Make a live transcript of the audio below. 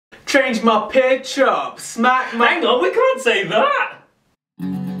Change my pitch up, smack my... Hang on, we can't say that!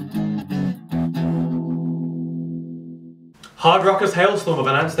 Hard rockers Halestorm have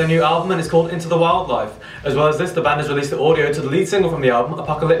announced their new album and it's called Into the Wildlife. As well as this, the band has released the audio to the lead single from the album,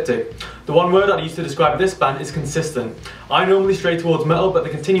 Apocalyptic. The one word I'd use to describe this band is consistent. I normally stray towards metal, but the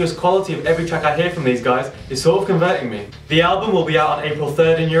continuous quality of every track I hear from these guys is sort of converting me. The album will be out on April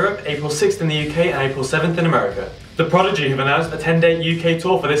 3rd in Europe, April 6th in the UK and April 7th in America. The Prodigy have announced a 10-day UK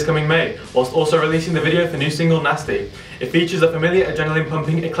tour for this coming May, whilst also releasing the video for new single Nasty. It features the familiar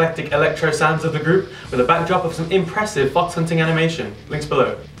adrenaline-pumping, eclectic electro sounds of the group, with a backdrop of some impressive fox-hunting animation. Links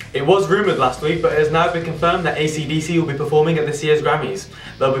below. It was rumoured last week, but it has now been confirmed that AC/DC will be performing at this year's Grammys.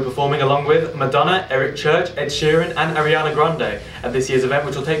 They'll be performing along with Madonna, Eric Church, Ed Sheeran and Ariana Grande at this year's event,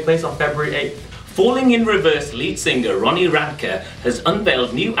 which will take place on February 8th. Falling in Reverse lead singer Ronnie Radke has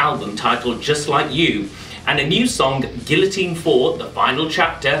unveiled new album titled Just Like You, and a new song, Guillotine 4, The Final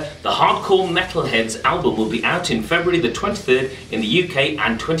Chapter. The Hardcore Metalheads album will be out in February the 23rd in the UK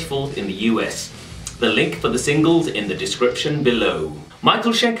and 24th in the US. The link for the singles in the description below.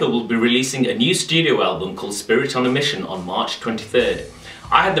 Michael Schenker will be releasing a new studio album called Spirit on a Mission on March 23rd.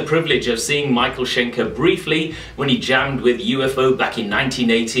 I had the privilege of seeing Michael Schenker briefly when he jammed with UFO back in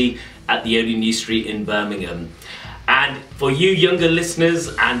 1980 at the Odeon New Street in Birmingham. And for you younger listeners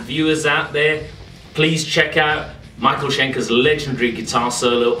and viewers out there, please check out Michael Schenker's legendary guitar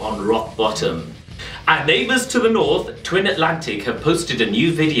solo on Rock Bottom. Our neighbours to the north, Twin Atlantic, have posted a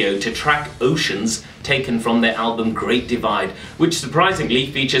new video to track Oceans taken from their album Great Divide, which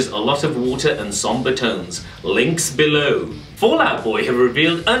surprisingly features a lot of water and somber tones. Links below. Fall Out Boy have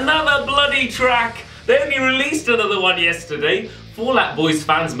revealed another bloody track! They only released another one yesterday. Fall Out Boy's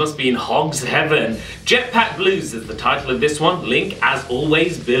fans must be in hog's heaven. Jetpack Blues is the title of this one, link as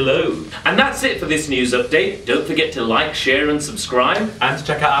always below. And that's it for this news update. Don't forget to like, share and subscribe. And to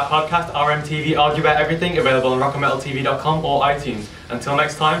check out our podcast, RMTV Argue About Everything, available on rockandmetaltv.com or iTunes. Until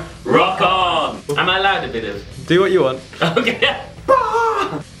next time, rock on! Am I allowed a bit of? Do what you want. Okay.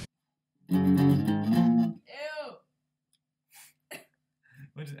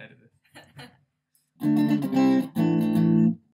 We'll just edit it.